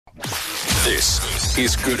This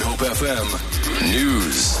is Good Hope FM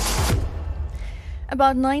News.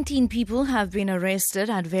 About 19 people have been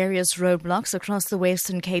arrested at various roadblocks across the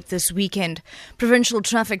Western Cape this weekend. Provincial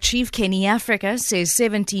Traffic Chief Kenny Africa says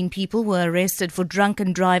 17 people were arrested for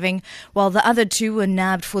drunken driving, while the other 2 were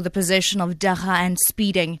nabbed for the possession of dagga and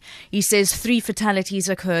speeding. He says 3 fatalities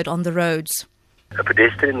occurred on the roads. A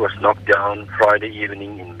pedestrian was knocked down Friday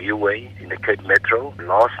evening in Muway in the Cape Metro.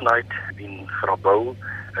 Last night in Grabouw,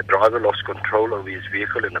 a driver lost control over his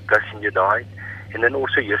vehicle and a passenger died. And then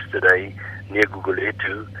also yesterday, near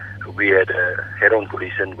Guguletu, we had a head-on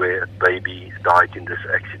collision where a baby died in this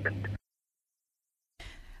accident.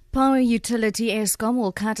 Power utility Eskom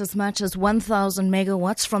will cut as much as 1,000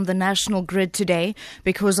 megawatts from the national grid today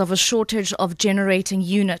because of a shortage of generating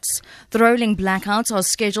units. The rolling blackouts are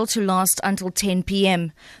scheduled to last until 10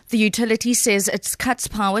 p.m. The utility says it cuts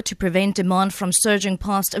power to prevent demand from surging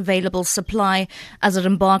past available supply as it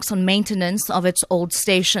embarks on maintenance of its old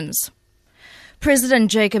stations. President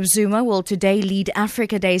Jacob Zuma will today lead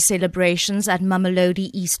Africa Day celebrations at Mamelodi,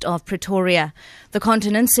 east of Pretoria. The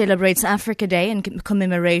continent celebrates Africa Day in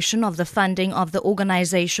commemoration of the funding of the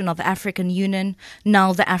Organization of African Union,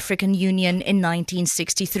 now the African Union, in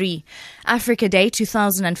 1963. Africa Day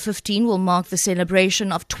 2015 will mark the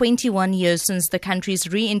celebration of 21 years since the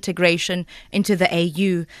country's reintegration into the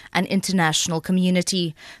AU, an international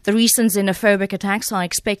community. The recent xenophobic attacks are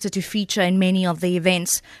expected to feature in many of the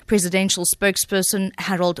events. Presidential spokesperson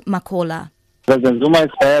Harold Makola. President Zuma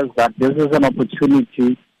says that this is an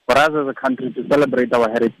opportunity for us as a country to celebrate our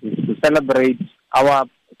heritage, to celebrate our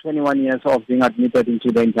 21 years of being admitted into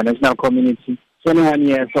the international community, 21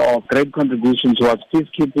 years of great contribution towards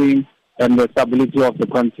peacekeeping and the stability of the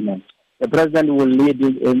continent. The President will lead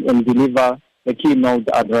and deliver the keynote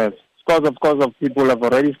address. Scores of people have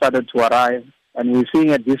already started to arrive, and we're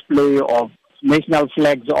seeing a display of national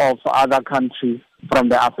flags of other countries from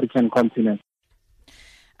the African continent.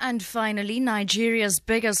 And finally, Nigeria's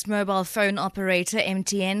biggest mobile phone operator,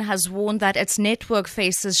 MTN, has warned that its network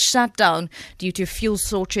faces shutdown due to fuel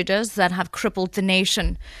shortages that have crippled the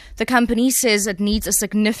nation. The company says it needs a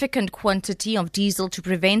significant quantity of diesel to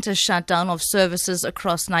prevent a shutdown of services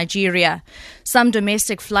across Nigeria. Some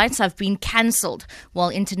domestic flights have been cancelled, while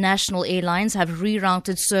international airlines have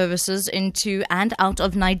rerouted services into and out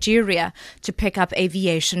of Nigeria to pick up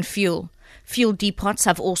aviation fuel. Fuel depots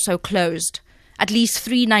have also closed. At least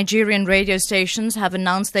 3 Nigerian radio stations have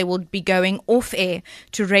announced they will be going off-air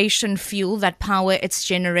to ration fuel that power its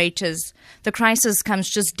generators. The crisis comes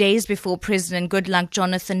just days before President Goodluck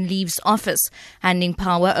Jonathan leaves office, handing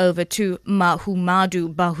power over to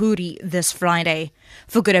Mahamadu Buhari this Friday.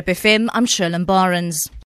 For Good Hope FM, I'm Sherlyn Barnes.